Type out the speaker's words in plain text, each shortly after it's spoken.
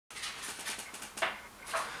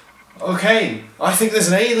Oh, Kane, I think there's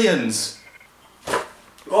an aliens.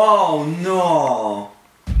 Oh no!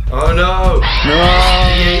 Oh no! No!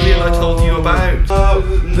 The alien I told you about.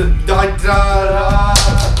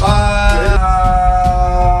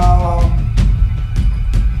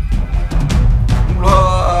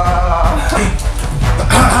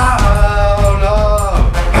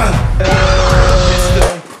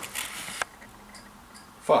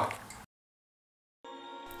 Fuck.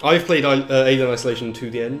 I've played Alien Isolation to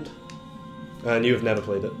the end, and you have never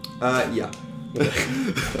played it. Yeah.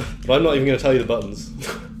 But I'm not even going to tell you the buttons.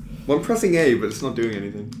 Well, I'm pressing A, but it's not doing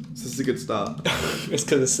anything. So this is a good start. It's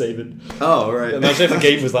because it's saving. Oh, right. Imagine if the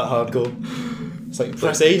game was that hardcore. It's like,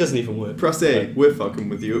 press A doesn't even work. Press A. Right. We're fucking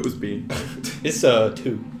with you. It was B. It's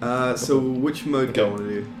 2. So which mode do I want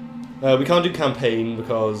to do? We can't do campaign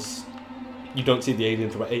because you don't see the alien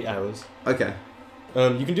for about 8 hours. Okay.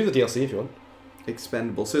 You can do the DLC if you want.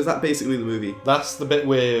 Expendable. So is that basically the movie? That's the bit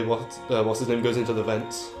where what's his name goes into the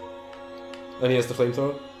vents, and he has the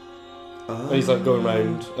flamethrower. Oh. And he's like going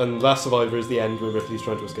around, and Last Survivor is the end where Ripley's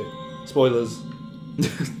trying to escape. Spoilers.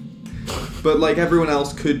 But like everyone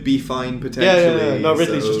else could be fine potentially. Yeah. No,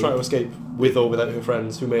 Ripley's just trying to escape with or without her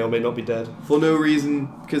friends, who may or may not be dead. For no reason,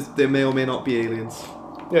 because there may or may not be aliens.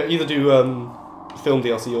 Yeah, either do film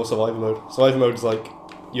DLC or survivor mode. Survivor mode is like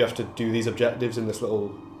you have to do these objectives in this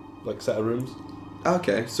little like set of rooms.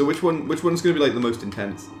 Okay, so which one's going to be like the most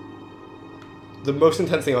intense? The most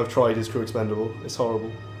intense thing I've tried is Crew Expendable. It's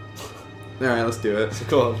horrible. Alright, let's do it. So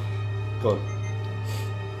go on.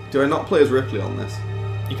 Do I not play as Ripley on this?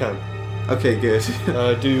 You can. Okay, good.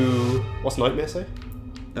 Do... What's Nightmare say?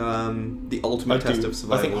 The ultimate test of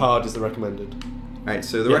survival. I think hard is the recommended. Alright,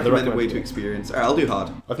 so the recommended way to experience... Alright, I'll do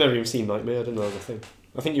hard. I've never even seen Nightmare, I didn't know that was a thing.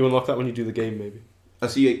 I think you unlock that when you do the game, maybe. Oh,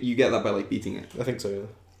 so you get that by like beating it? I think so, yeah.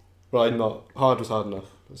 But I'm not... Hard was hard enough.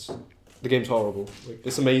 The game's horrible. Like,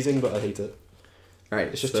 it's amazing, but I hate it. Alright,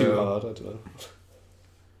 it's just too hard, I don't know.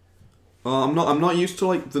 I'm not used to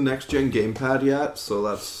like the next gen gamepad yet, so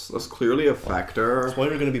that's clearly a factor. That's why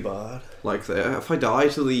we're gonna be bad. Like if I die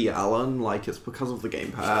to the Alan, like it's because of the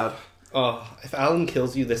gamepad. Oh, if Alan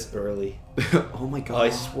kills you this early. Oh my god. I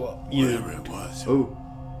swap you. Whatever it was. Oh,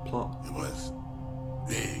 plot. It was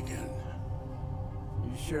big and...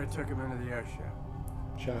 You sure took him into the air shaft?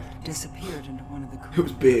 Disappeared into one of the It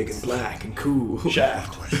was big and black and cool.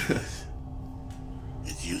 Shaft.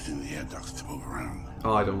 It's using the air ducts to move around.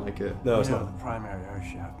 Oh, I don't like it. No, it's not. The primary air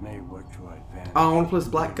shaft may work to our advantage. Oh, I want to play as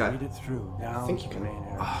the black guy. Lead it through. Down I think you to can. the main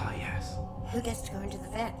air Ah, shaft. yes. Who gets to go into the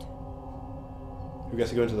vent? Who gets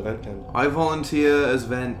to go into the vent, Ken? I volunteer as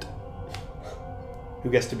vent. Who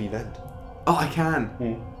gets to be vent? Oh, I can.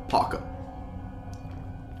 Parker.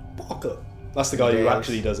 Parker. That's the guy who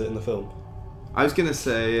actually does it in the film. I was gonna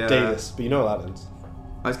say... Davis, but you know how that ends.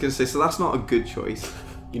 I was gonna say, so that's not a good choice.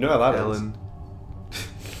 You know how that ends. Ellen.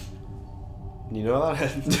 You know how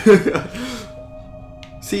that ends.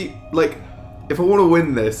 See, like, if I want to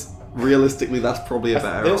win this, realistically, that's probably a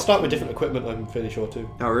better They'll option. start with different equipment, I'm fairly sure, too.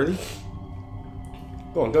 Oh, really?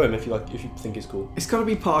 Go on, go him if you like. If you think he's cool. It's got to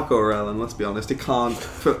be Parker or Ellen, let's be honest. It can't...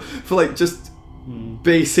 For like, just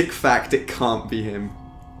basic fact, it can't be him.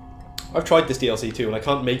 I've tried this DLC too, and I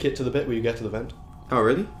can't make it to the bit where you get to the vent. Oh,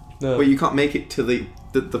 really? No. Well, you can't make it to the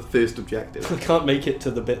first objective. I can't make it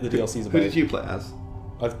to the bit the DLC's about. Who did you play as?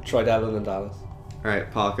 I've tried Ellen and Dallas.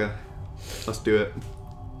 Alright, Parker. Let's do it.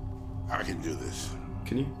 I can do this.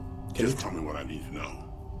 Can you? Just tell me what I need to know.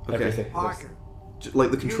 Okay. Everything. Parker.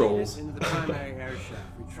 Like the controls. Into the primary air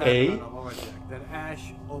shaft. We track A? on the lower deck. Then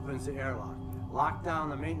Ash opens the airlock. Lock down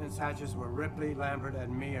the maintenance hatches where Ripley, Lambert,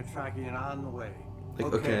 and me are tracking it on the way.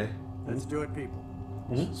 Like, okay. Let's do it, people.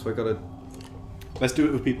 So I gotta... Let's do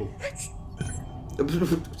it with people.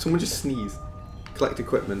 Someone just sneeze. Collect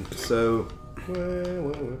equipment, so...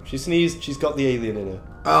 She sneezed, she's got the alien in her.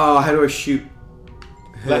 Oh, how do I shoot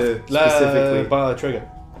her specifically? By trigger.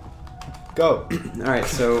 Go. Alright,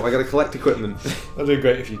 so I gotta collect equipment. That'd be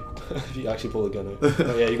great if you actually pull the gun out.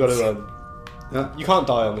 Oh, yeah, you gotta you can't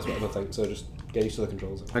die on this button, I think, so just get used to the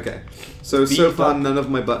controls. Okay. So far none of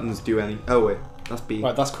my buttons do any... Oh wait, that's B.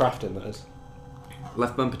 Right, that's crafting, that is.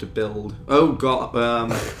 Left bumper to build. Oh god,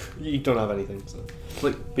 You don't have anything, so...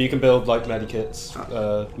 like... But you can build, like, medikits,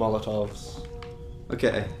 Molotovs...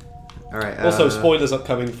 Okay. Alright, Also, spoilers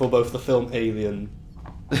upcoming for both the film Alien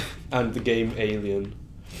and the game Alien.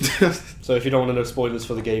 So if you don't want to know spoilers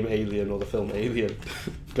for the game Alien or the film Alien,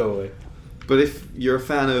 go away. But if you're a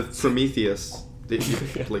fan of Prometheus, like...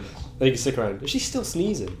 Then you can stick around. Is she still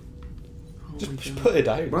sneezing? Just put it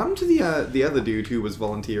down. What happened to the other dude who was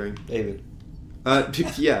volunteering? Alien.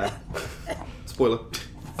 Yeah. Spoiler.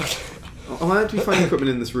 Am I meant to be finding equipment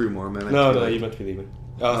in this room, or am I meant to No, be no, like... you're meant to be leaving.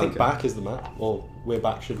 I think Okay. back is the map, or where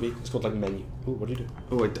back should be. It's called like menu. Ooh, what do you do?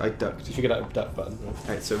 Oh, I ducked. You figured out a duck button, right?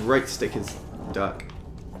 Alright, so right stick is duck.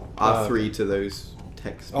 R3 to those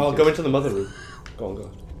text. Oh, go into the mother room. Go on, go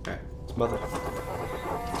on. Alright. It's mother.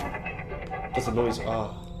 Does the noise? Ah.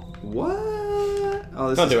 What? Oh,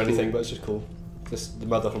 this Can't is do anything, cool. but it's just cool. This the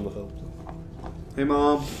mother from the film. Hey,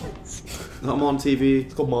 Mom. I'm on TV.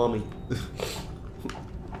 It's called Mommy.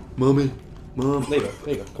 Mommy. Mom. There you go.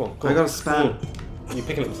 There you go. Come on. Come I on. got a span. Come on. You're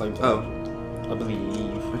picking it at the same time. Oh. I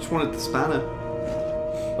believe. I just wanted the spanner.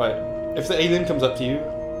 Right. If the alien comes up to you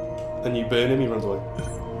and you burn him, he runs away.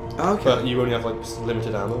 Okay. But you only have like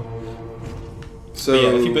limited ammo. So, But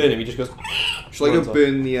yeah, if you burn him, he just goes. shall I runs go off.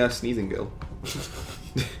 burn the sneezing girl? I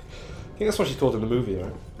think that's what she's called in the movie,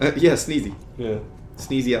 right? Yeah, Sneezy. Yeah.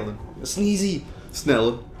 Sneezy Ellen. Sneezy.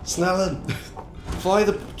 Snell. Snellen. Fly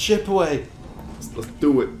the chip away. Let's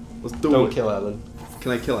do it. Let's do Don't it. kill Ellen.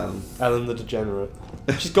 Can I kill Ellen? Ellen the degenerate.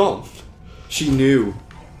 She's gone. She knew.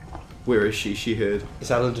 Where is she? She heard.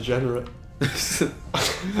 It's Ellen degenerate.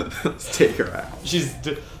 Let's take her out. She's.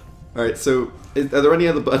 Alright, so are there any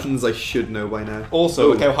other buttons I should know by now? Also, Oh.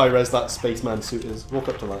 look how high res that spaceman suit is. Walk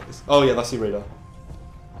up to that. Oh yeah, that's your radar.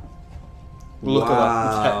 Look at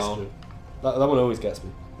Wow. that texture. That one always gets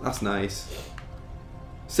me. That's nice.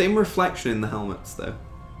 Same reflection in the helmets though.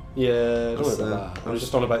 Yeah, don't That's, worry about that. I'm I'm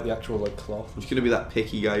just on about the actual like cloth. I'm just gonna be that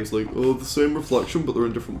picky guy who's like, oh, the same reflection, but they're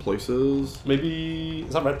in different places. Maybe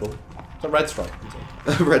is that Red Bull? Is that Red Stripe?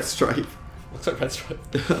 Red stripe. Looks like Red Stripe.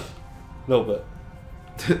 A little bit.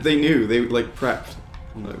 They knew. They like prepped.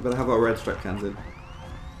 Like, better have our red stripe cans in.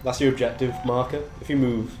 That's your objective marker. If you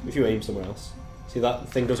move, if you aim somewhere else, see that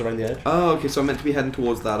thing goes around the edge. Oh, okay. So I'm meant to be heading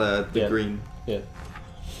towards that the Yeah. green. Yeah.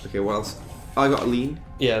 Okay. What else? Oh, I got a lean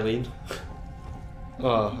Yeah, lean.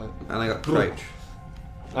 Oh, and I got crouch.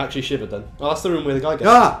 I actually shivered then. Oh, that's the room where the guy gets.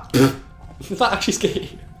 Ah! Is that actually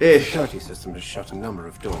scary? The Ish. security system has shut a number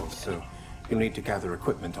of doors, so you'll need to gather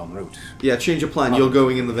equipment en route. Yeah. Change your plan. You're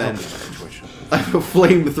going in the vent. Situation. I have a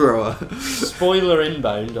flamethrower. Spoiler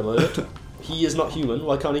inbound alert. He is not human.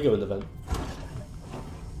 Why can't he go in the vent?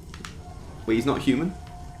 Wait, he's not human.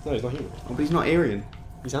 No, he's not human. Oh, but he's not Aryan.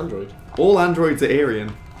 He's android. All androids are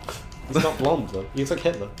Aryan. He's not blonde though. He looks like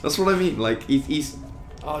Hitler. That's what I mean. Like he's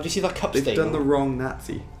Oh, do you see that cup they've stain? done on the it? wrong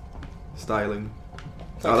Nazi styling.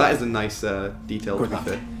 It's Oh, like that is a nice detail to Good be luck.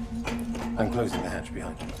 fair. I'm closing the hatch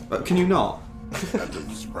behind you. Can you not? That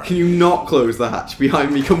didn't surprise Can you not close the hatch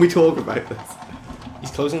behind me? Can we talk about this?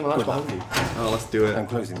 He's closing the latch Good luck. behind you. Oh, let's do it. I'm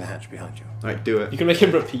closing the hatch behind you. Alright, do it. You can make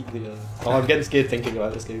him repeat the. Oh, I'm getting scared thinking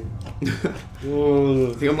about this game. I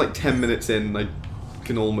Ooh. think I'm like 10 minutes in, I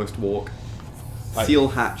can almost walk. Right. Seal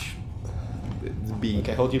hatch. It's B.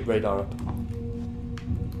 Okay, hold your radar up.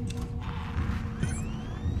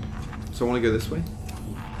 So I want to go this way?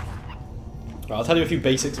 Right, I'll tell you a few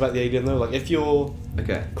basics about the alien though. Like, if you're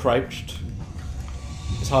Okay. crouched,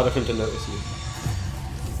 it's harder for him to notice you.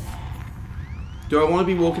 Do I want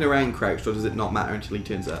to be walking around crouched, or does it not matter until he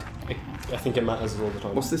turns up? I think it matters all the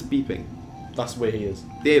time. What's this beeping? That's where he is.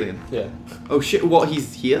 The alien. Yeah. Oh shit, what?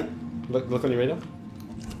 He's here? Look on your radar.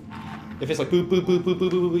 If it's like boop boop boop boop boop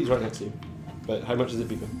boop boop, he's right next to you. But how much is it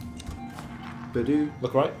beeping? Badoo.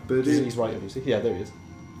 Look right. But He's right, obviously. Yeah, there he is.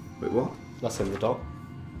 Wait, what? That's him, the dot.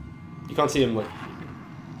 You can't see him like.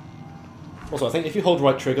 Also, I think if you hold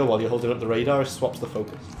right trigger while you're holding up the radar, it swaps the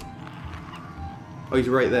focus. Oh, he's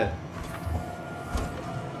right there.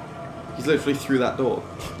 He's literally through that door.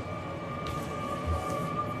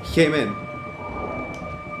 He came in.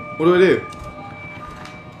 What do I do?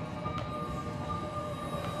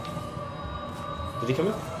 Did he come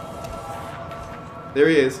in? There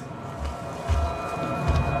he is.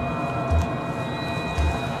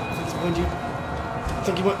 I think he's behind you. I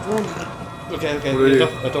think he went wrong. Okay, okay. What do I do?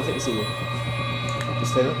 I don't think he's seen you.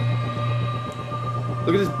 Just stay there.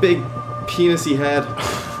 Look at his big penisy head.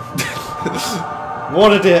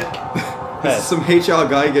 What a dick! This is some HR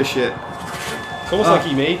Geiger shit. It's almost Ah. like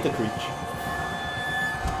he made the creature.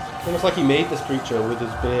 It's almost like he made this creature with his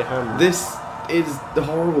bare hand. This is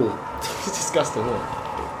horrible. It's disgusting, isn't it?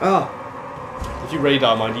 Ah, If you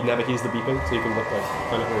radar mind, he never hears the beeping, so you can look like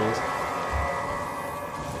find out where he is.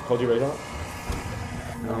 Hold your radar.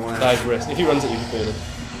 I wanna- Dive wrist. If he runs at you, you burn him.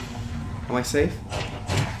 am I safe?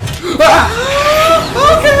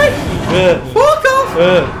 Ah! Okay! Fuck off!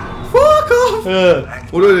 Fuck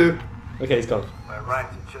off! What do I do? Okay, he's gone. By right,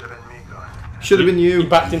 it should have been me going. Should have been You you.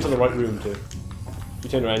 backed into the right room too. You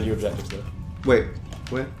turn around, your objective's there. Wait,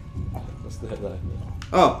 where? That's the hit there.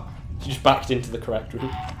 Oh, You just backed into the correct room.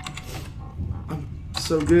 I'm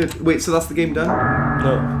so good. Wait, so that's the game done?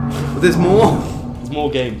 No. But there's more? There's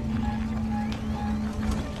more game.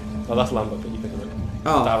 Oh, that's Lambert, but you pick him up.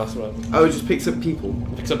 Oh. Dallas, or whatever. Oh, it just picks up people.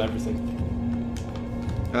 It picks up everything.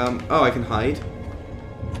 Oh, I can hide.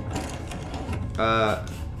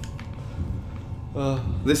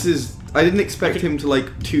 This is... I didn't expect him to,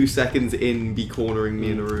 like, 2 seconds in be cornering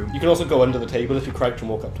me in a room. You can also go under the table if you crouch and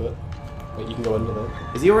walk up to it. Like, you can go under there.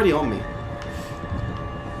 Is he already on me?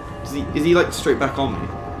 Is he like, straight back on me?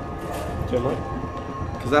 Turn right.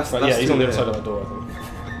 Because that's Yeah, he's on the other there. side of that door, I think.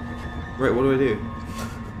 Right, what do I do?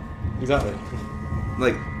 Exactly.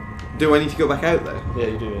 Like, do I need to go back out there? Yeah,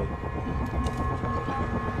 you do, yeah.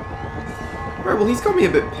 Right, well, he's got me a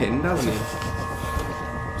bit pinned, hasn't he?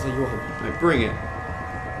 Is that your home? Right, bring it.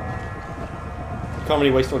 You can't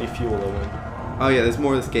really waste all your fuel, though, man. Oh yeah, there's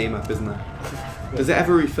more of this game up, isn't there? Does it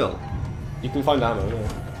ever refill? You can find ammo, yeah.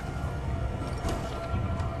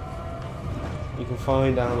 You can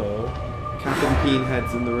find ammo. Captain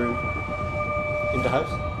Beanhead's in the room. In the house?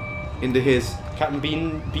 Into his. Captain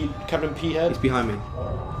Captain P-Head? He's behind me.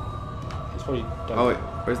 He's probably down. Oh wait,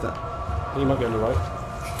 where's that? He might be on your right.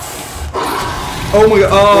 Oh my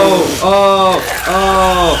god!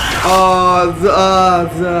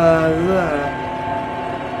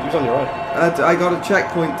 He was on your right. I got a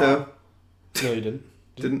checkpoint though. No, you didn't.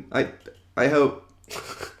 Didn't I? I hope.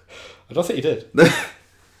 I don't think you did.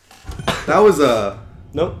 That was a.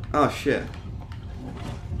 No? Oh shit.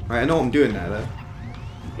 Alright, I know what I'm doing now though.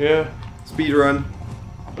 Yeah. Speed run.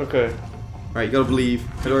 Okay. Right, you gotta believe.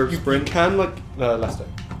 How do I You sprint? can, like, Lester.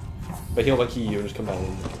 But he'll, like, heal you and just come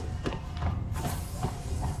down.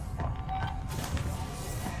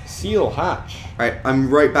 Seal hatch. Right, I'm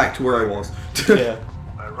right back to where I was. Yeah.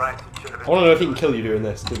 By rights, it should have I want to know if he can kill you doing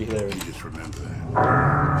this. To be hilarious. You just remember that.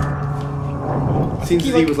 Seems he,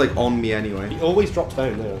 as he like- was like on me anyway. He always drops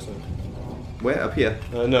down there, so. Where? Up here?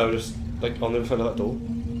 No, just, like, on the other side of that door.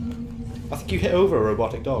 I think you hit over a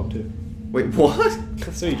robotic dog, too. Wait, what?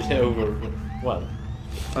 So you just hit over. Well,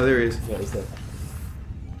 Oh, there he is. yeah, he's there.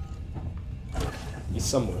 He's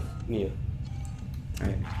somewhere near.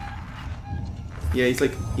 Right. Yeah,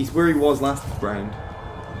 he's where he was last round.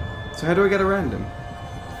 So how do I get around him?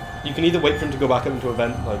 You can either wait for him to go back up into a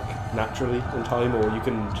vent, like, naturally in time, or you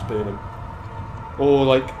can just burn him. Or,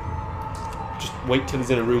 like, just wait till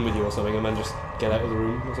he's in a room with you or something and then just get out of the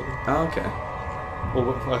room or something. Oh, okay.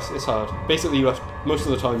 Or, it's hard. Basically, you have most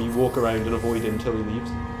of the time you walk around and avoid him until he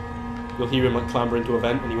leaves. You'll hear him, like, clamber into a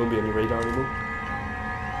vent and he won't be on your radar anymore.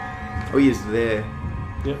 Oh, he is there.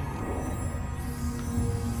 Yeah.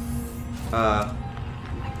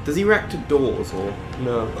 Does he react to doors or?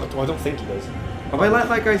 No, I don't think he does. Have I let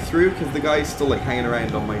that guy through? Because the guy's still like hanging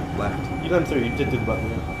around on my left. You let him through, you did do the button,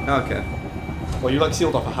 yeah. Oh, okay. Well, you, like,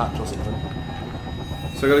 sealed off a hatch or something.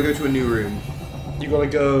 So I gotta go to a new room. You gotta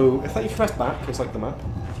go. If you press back, it's like the map.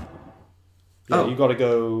 Yeah, Oh. you gotta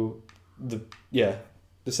go. The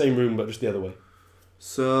same room, but just the other way.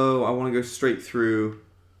 So I want to go straight through,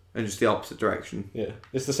 and just the opposite direction. Yeah,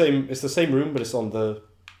 it's the same. It's the same room, but it's on the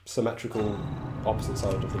symmetrical opposite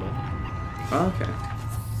side of the map. Oh, okay.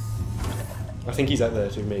 I think he's out there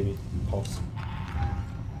too, maybe. Poss.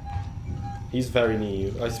 He's very near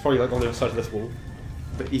you. He's probably like on the other side of this wall.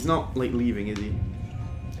 But he's not like leaving, is he?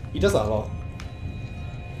 He does that a lot.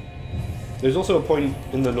 There's also a point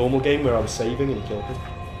in the normal game where I was saving and he killed me.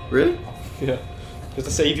 Really? Yeah. Because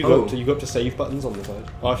to save, you go up to save buttons on the side.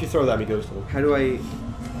 Oh, if you throw them, he goes to them. How do I?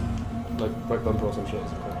 Like right bumper or some shit.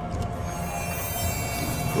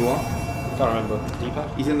 What? I can't remember. D-pad?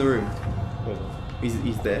 He's in the room. Where is it?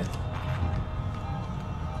 He's there.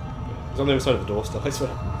 He's on the other side of the door still, I swear.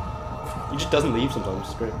 He just doesn't leave sometimes,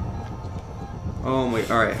 it's great. Oh my.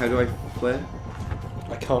 All right. How do I flare?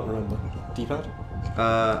 I can't remember. D-pad?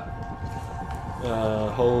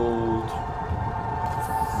 Hold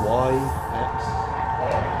Y, X.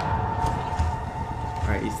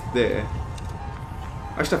 Alright, he's there.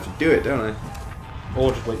 I just have to do it, don't I?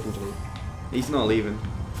 Or just wait for him to leave. He's not leaving.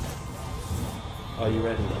 Are you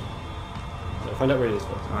ready then? No, find out where he is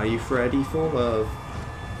first. Are you ready for love?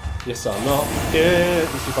 Yes, I'm not. Yeah,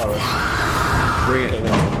 he's too far away. Bring Okay, it.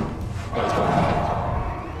 no. Oh, he's gone.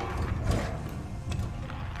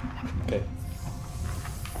 Okay.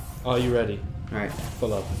 Are you ready Alright. for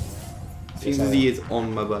love? Seems Yes, I as he is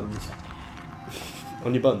on my buns.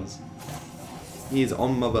 On your buns? He is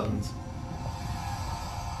on my buns.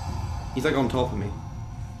 He's like on top of me.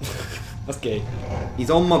 That's gay. He's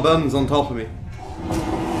on my buns on top of me.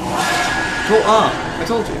 I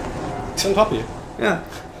told you. He's on top of you. Yeah.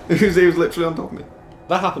 he was literally on top of me.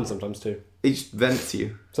 That happens sometimes too. He just vents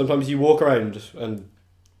you. Sometimes you walk around and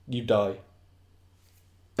you die.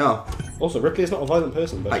 Oh. Also, Ripley is not a violent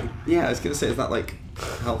person, but Yeah, I was gonna say, is that like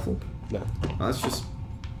helpful? no. That's just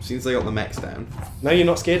Since I got the mechs down. Now you're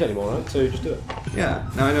not scared anymore, right? So just do it. Yeah,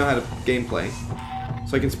 now I know how to gameplay.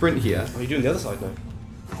 So I can sprint here. Oh, you're doing the other side now.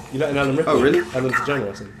 You're letting Alan rip Oh, you. really? Alan's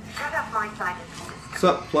generous.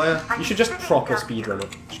 Sup, player? You should just proper speedrun it.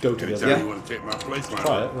 Just go to the other Anytime side. you want to take my place, man.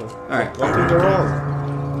 Try it. Alright. Welcome to Raw.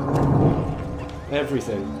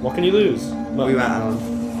 Everything. What can you lose? No. We went Alan.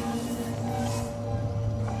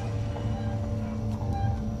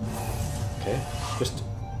 Okay. Just.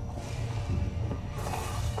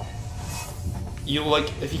 You'll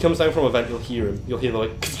like if he comes down from a vent, you'll hear him. You'll hear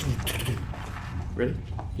like. Really?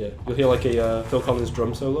 Yeah. You'll hear like a Phil Collins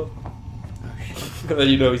drum solo. And then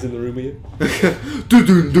you know he's in the room with you.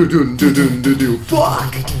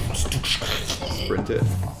 Fuck! Sprint it.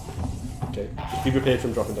 Okay. Just be prepared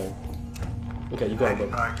from dropping down. Okay, you got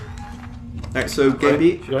it, bud. Alright, so game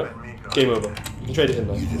beat. You got it? Game over. You can trade it in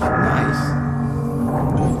now. Nice.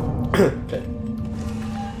 Okay.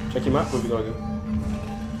 Check your map. Where we gotta go?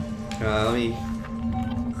 Let me.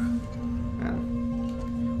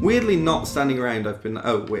 Weirdly, not standing around. I've been.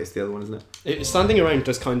 Oh wait, it's the other one, isn't it? Standing around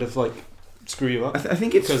does kind of like screw you up. I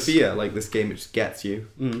think it's fear. Like this game, it just gets you.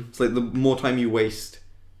 It's like the more time you waste,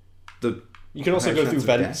 the. You can also higher go through chance of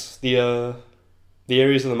vents. The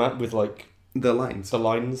areas of the map with like the lines. the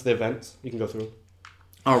lines, the vents. You can go through them.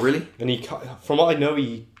 Oh really? And from what I know,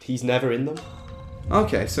 he's never in them.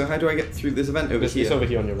 Okay, so how do I get through this event over here? It's over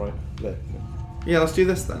here on your right. There. Yeah, let's do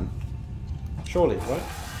this then. Surely, right?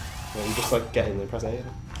 Yeah, you just like get in there, press A.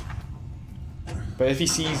 But if he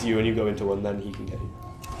sees you and you go into one, then he can get you.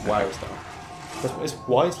 Wow, is that? Is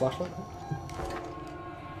Y his flashlight?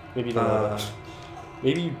 Maybe you don't have it.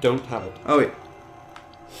 Maybe you don't have it. Oh wait.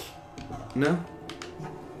 No.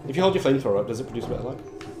 If you hold your flamethrower up, does it produce a bit of light?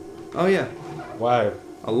 Oh yeah. Wow.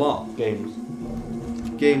 A lot. Games.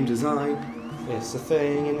 Game design. It's a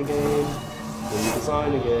thing in the game. When you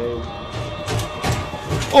design a game.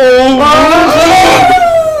 Oh!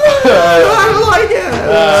 I don't like it! I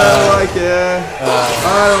don't like it! I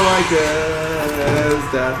don't like it! It's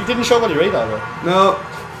death. You didn't show up on your radar though. No.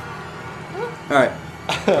 Alright.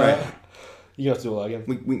 Alright. You have to do all that again.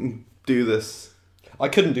 We can do this. I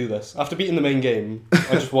couldn't do this. After beating the main game,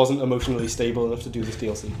 I just wasn't emotionally stable enough to do this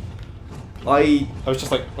DLC. I was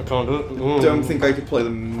just like, I can't do it. don't think I could play the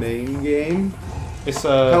main game. It's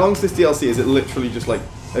How long's this DLC? Is it literally just like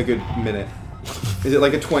a good minute? Is it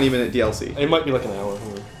like a 20-minute DLC? It might be like an hour.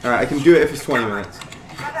 Alright, I can do it if it's 20 minutes.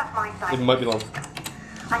 It might be long.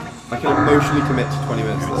 I can emotionally commit to 20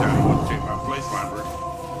 minutes though. Anytime you want to take my place, Lambert.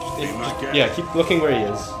 Yeah, keep looking where he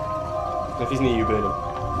is. If he's near you, burn him.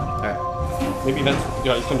 Alright. Maybe then.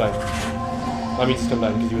 Yeah, he's come down. That means he's come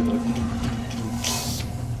down because you were like.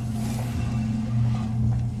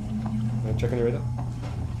 Check on your radar.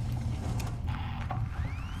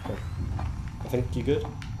 Okay. I think you good?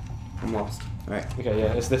 I'm lost. Alright. Okay,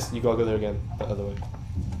 yeah, it's this. You gotta go there again. The other way.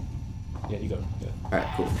 Yeah, you got it. Yeah. Alright,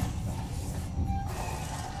 cool.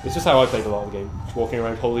 It's just how I played a lot of the game. Just walking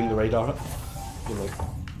around holding the radar up. You're like,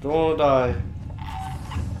 don't wanna die.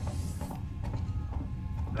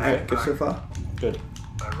 Alright, good so far? Good.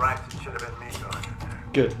 By rights, it should have been me going in there.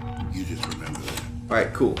 Good. You just remember that.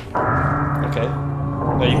 Alright, cool. Okay.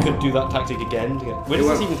 Now you could do that tactic again to get. Where does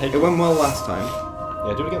this even take It you? went well last time.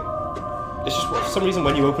 Yeah, do it again. It's just for some reason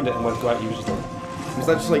when you opened it and went to go out, you were just like, Was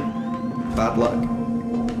that just like bad luck?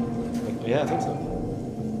 yeah, I think so.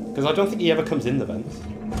 Because I don't think he ever comes in the vents,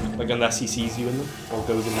 like unless he sees you in them or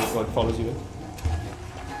goes in, like follows you in.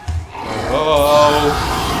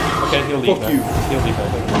 Oh. Okay, he'll leave Fuck now. you. He'll leave now.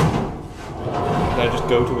 Now just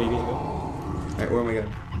go to where you need to go. Alright, where am I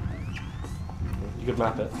going? You could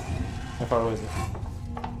map it. How far away is it?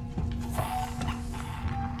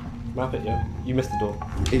 Map it, yeah. You missed the door.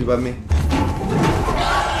 He's above me. It's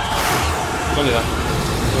only that.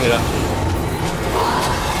 It's only that.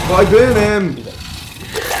 Oh, I burn him! He's dead.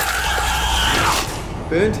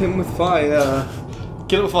 Burned him with fire.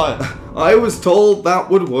 Kill it with fire. I was told that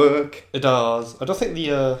would work. It does. I don't think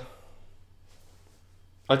the.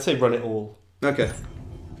 I'd say run it all. Okay.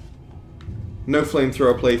 No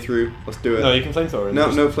flamethrower playthrough. Let's do it. No, you can flamethrower it. No,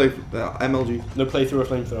 Just no MLG. No playthrough or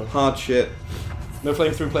flamethrower. Hard shit. No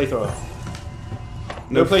flamethrough playthrower.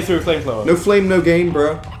 No playthrough flamethrower. No flame, no gain,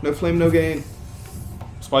 bro. No flame, no gain.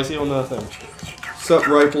 Spicy on the thing. Sup,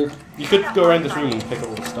 rifle. You could go around this room and pick up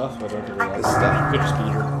all the stuff. I don't think This that. stuff. You could just be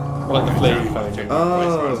here. Or like the flame you found.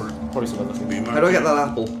 Oh. Probably some other thing. How do I get that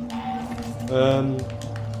apple? I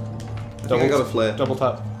think I got a flare. Double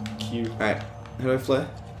tap Q. Alright. How do I flare?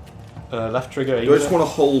 Left trigger. Do I just want to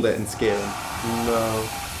hold it and scare him? No.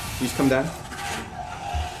 You just come down?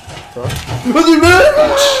 Sorry.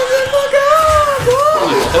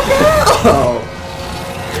 Oh.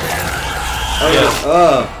 Oh yeah.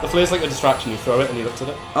 Oh. The flare's like a distraction. You throw it and he looks at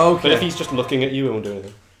it. Okay. But if he's just looking at you, it won't do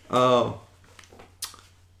anything. Oh.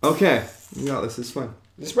 Okay. You got this. It's fine.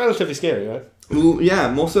 It's relatively scary, right? Well,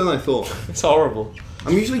 yeah, more so than I thought. It's horrible.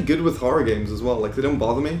 I'm usually good with horror games as well. Like they don't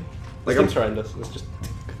bother me. Like It's horrendous. It's just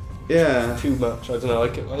yeah. too much. I don't know.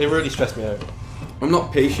 Like it really stressed me out. I'm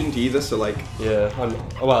not patient either, so like Yeah.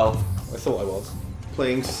 Well, I thought I was.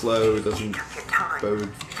 playing slow doesn't bode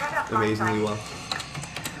amazingly well.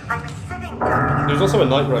 There was also a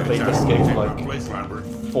night where I played this game for like Place, Lambert.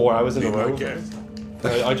 4 hours in a Be my row. guest.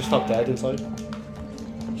 I just felt dead inside.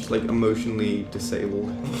 Just like emotionally disabled.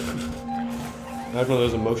 I had one of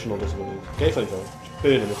those emotional disabilities. Okay, flamethrower. Just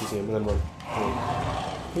burn him if you see him, and then run.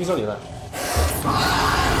 He's on your left.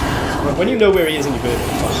 When you know where he is and you burn him,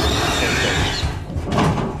 it's fine.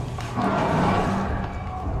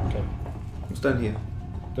 Okay. What's done here?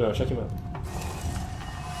 Don't know, check him out.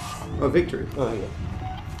 Oh, victory. Oh, there you go.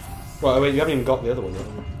 Well, wait, you haven't even got the other one yet.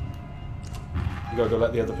 Have you? You gotta go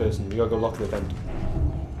let the other person. You gotta go lock the vent.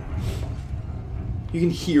 You can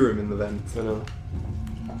hear him in the vent. I know.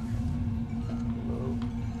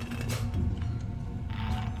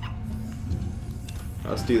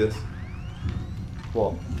 Let's do this.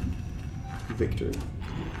 What? Victory.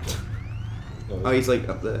 No, Oh, he's like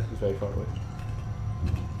up there. he's very far away.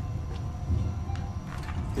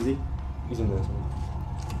 Is he? He's in there somewhere.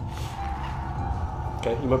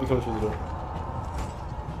 Okay, you might be coming through the door.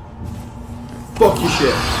 Fuck your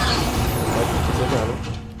shit.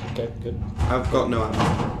 Okay, good. I've got no ammo.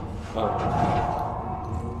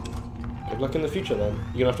 Oh. Good luck in the future then.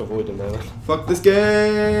 You're gonna have to avoid him there. Fuck this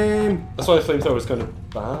game! That's why the flamethrower is kind of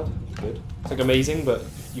bad. Good. It's like amazing, but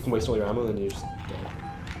you can waste all your ammo and then you're just dead.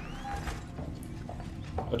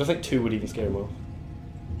 I don't think 2 would even scare him off.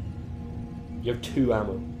 You have 2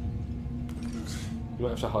 ammo. You might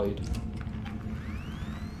have to hide.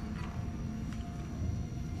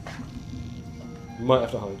 You might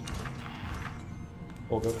have to hide.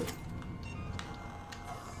 Or go for it.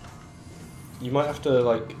 You might have to,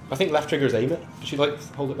 like... I think left trigger is aim it. Did she, like,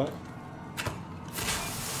 hold it back?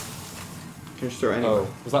 Can you just throw it anywhere? Oh,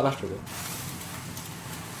 was that left trigger?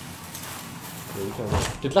 Yeah, you can.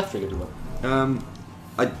 Did left trigger do that?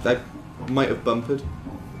 I might have bumpered.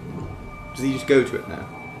 Does he just go to it now?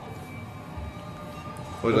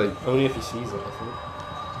 Or did I... Only if he sees it, I think.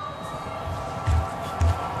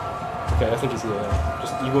 Okay, I think he's here. Yeah.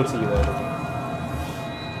 Just you won't see you there, don't you?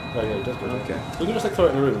 Oh yeah, he does go. Okay. You can just like throw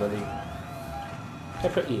it in a room and then he. How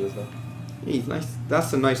pretty is that? He's nice.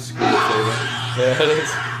 That's a nice screensaver. Yeah, it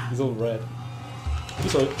is. He's all red. You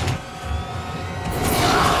saw it.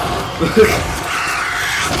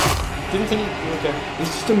 Didn't think you were okay. He's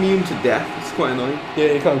just immune to death. It's quite annoying.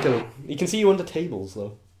 Yeah, you can't kill him. He can see you under tables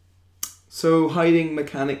though. So hiding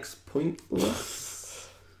mechanics pointless?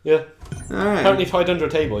 Yeah. Alright. Apparently if you hide under a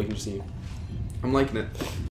table, he can just see you. I'm liking it.